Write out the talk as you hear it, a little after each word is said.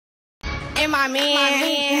And my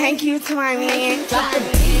man. Thank you to my man.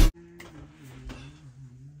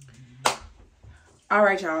 All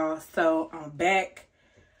right, y'all. So I'm back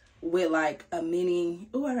with like a mini.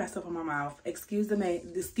 Ooh, I got stuff in my mouth. Excuse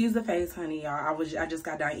the face, honey, y'all. I just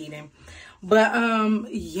got done eating. But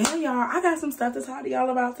yeah, y'all. I got some stuff to talk to y'all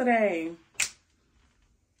about today.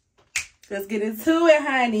 Let's get into it,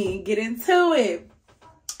 honey. Get into it.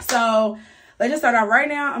 So let's just start out right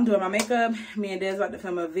now. I'm doing my makeup. Me and Des about to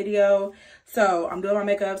film a video. So I'm doing my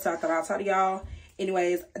makeup. So I thought I'll talk to y'all.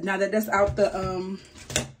 Anyways, now that that's out the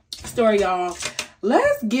story, y'all,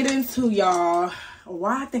 let's get into y'all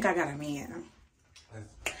why I think I got a man.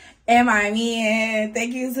 And my man.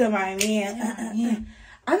 Thank you to my man.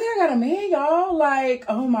 I think I got a man, y'all. Like,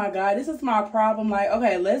 oh my God, this is my problem. Like,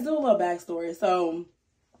 okay, let's do a little backstory. So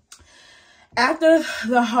after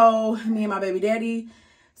the whole me and my baby daddy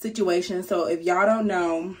situation, so if y'all don't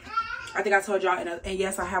know, I think I told y'all, and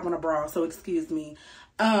yes, I have on a bra, so excuse me.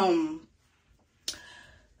 If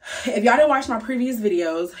y'all didn't watch my previous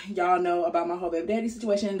videos, y'all know about my whole baby daddy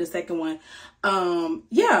situation. The second one,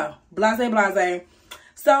 yeah, blase.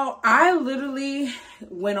 So I literally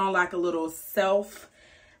went on like a little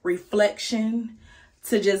self-reflection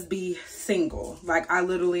to just be single. Like I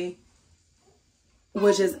literally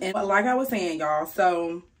was just in, like I was saying, y'all.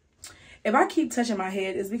 So if I keep touching my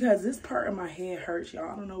head, it's because this part of my head hurts, y'all.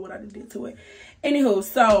 I don't know what I did to it. Anywho,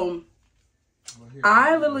 so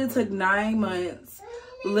I literally took 9 months,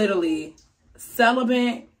 literally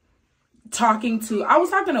celibate, I was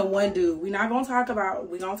talking to one dude. We ain't gonna talk about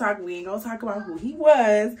who he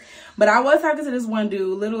was, but I was talking to this one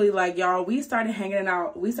dude, literally, like, y'all, we started hanging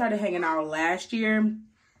out last year.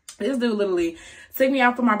 This dude literally took me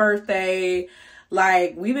out for my birthday.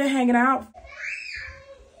 Like, we've been hanging out.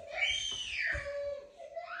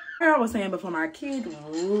 I was saying before my kid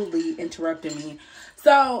rudely interrupted me.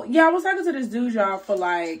 So, yeah, I was talking to this dude, y'all, for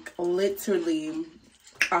like literally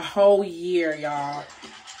a whole year, y'all.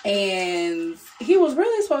 And he was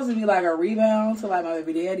really supposed to be like a rebound to like my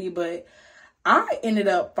baby daddy, but I ended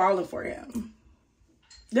up falling for him.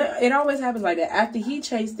 It always happens like that. After he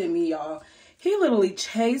chased me, y'all, he literally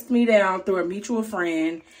chased me down through a mutual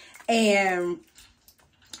friend, and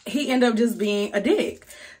he ended up just being a dick.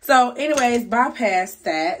 So anyways, bypass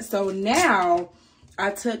that. So now I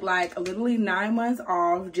took like literally 9 months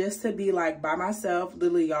off just to be like by myself.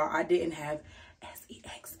 Literally, y'all, I didn't have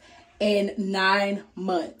sex in 9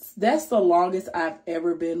 months. That's the longest I've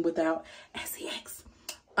ever been without sex.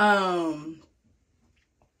 Yeah,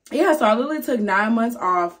 so I literally took 9 months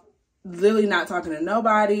off, literally not talking to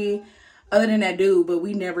nobody other than that dude, but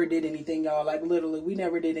we never did anything, y'all. Like literally, we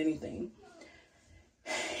never did anything.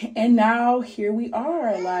 And now here we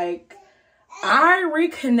are. Like, I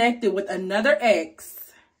reconnected with another ex.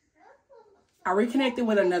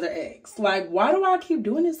 Like, why do I keep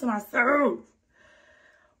doing this to myself?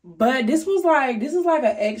 But this is like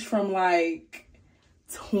an ex from like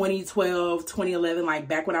 2012, 2011, like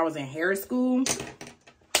back when I was in hair school.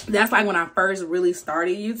 That's like when I first really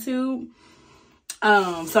started YouTube.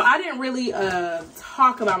 So I didn't really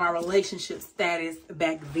talk about my relationship status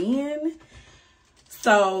back then.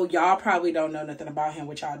 So y'all probably don't know nothing about him,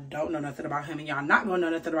 which y'all don't know nothing about him, and y'all not gonna know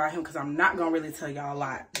nothing about him because I'm not gonna really tell y'all a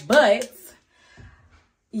lot. But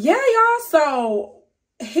yeah, y'all, so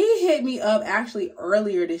he hit me up actually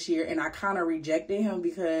earlier this year, and I kind of rejected him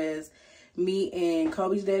because me and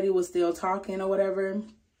Kobe's daddy was still talking or whatever.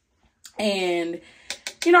 And,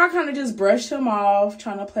 you know, I kind of just brushed him off,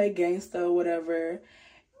 trying to play gangsta or whatever.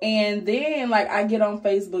 And then, like, I get on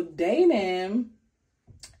Facebook dating,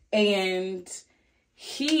 and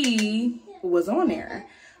he was on there.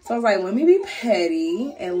 So I was like, let me be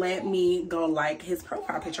petty and let me go like his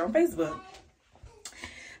profile picture on Facebook.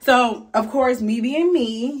 So, of course, me being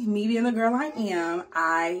the girl I am,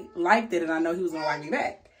 I liked it, and I know he was going to like me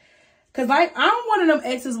back. Because, like, I'm one of them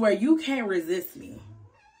exes where you can't resist me.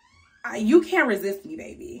 You can't resist me,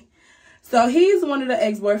 baby. So, he's one of the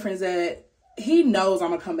ex-boyfriends that he knows I'm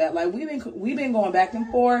going to come back. Like, we've been going back and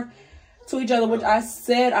forth to each other, which I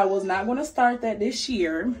said I was not going to start that this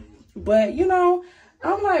year. But, you know,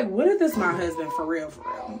 I'm like, what if this is my husband for real, for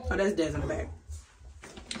real? Oh, that's Des in the back.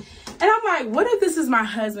 And I'm like, what if this is my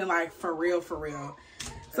husband, like, for real, for real?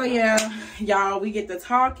 So, yeah, y'all, we get to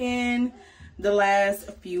talking the last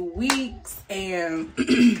few weeks. And,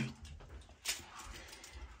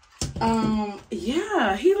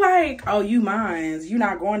 yeah, he like, oh, you mine. You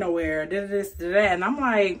not going nowhere. This, that. And I'm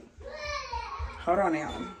like, hold on now.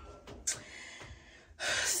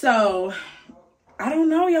 So, I don't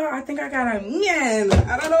know, y'all. I think I got a man.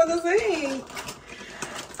 I don't know what to say.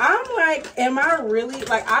 I'm like, am I really,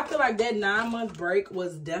 like, I feel like that 9-month break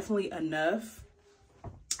was definitely enough.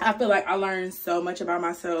 I feel like I learned so much about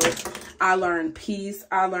myself. I learned peace.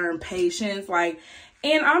 I learned patience. Like,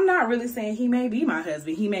 and I'm not really saying he may be my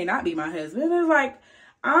husband. He may not be my husband. It's like,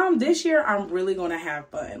 this year, I'm really going to have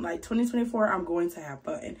fun. Like 2024, I'm going to have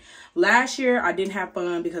fun. Last year, I didn't have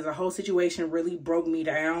fun because the whole situation really broke me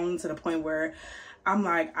down to the point where I'm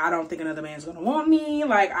like, I don't think another man's going to want me.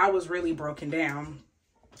 Like, I was really broken down.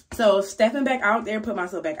 So stepping back out there, put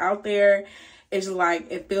myself back out there, it's just like,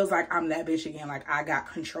 it feels like I'm that bitch again. Like I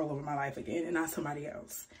got control over my life again and not somebody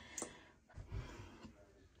else.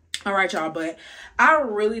 All right, y'all, but I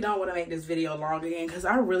really don't want to make this video long again because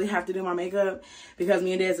I really have to do my makeup because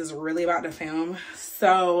me and Des is really about to film.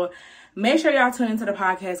 So make sure y'all tune into the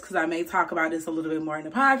podcast because I may talk about this a little bit more in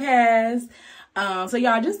the podcast. So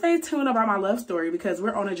y'all just stay tuned about my love story because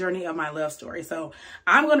we're on a journey of my love story. So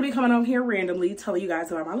I'm going to be coming on here randomly telling you guys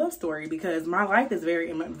about my love story because my life is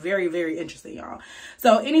very, very, very interesting, y'all.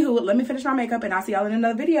 So anywho, let me finish my makeup and I'll see y'all in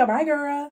another video. Bye, girl.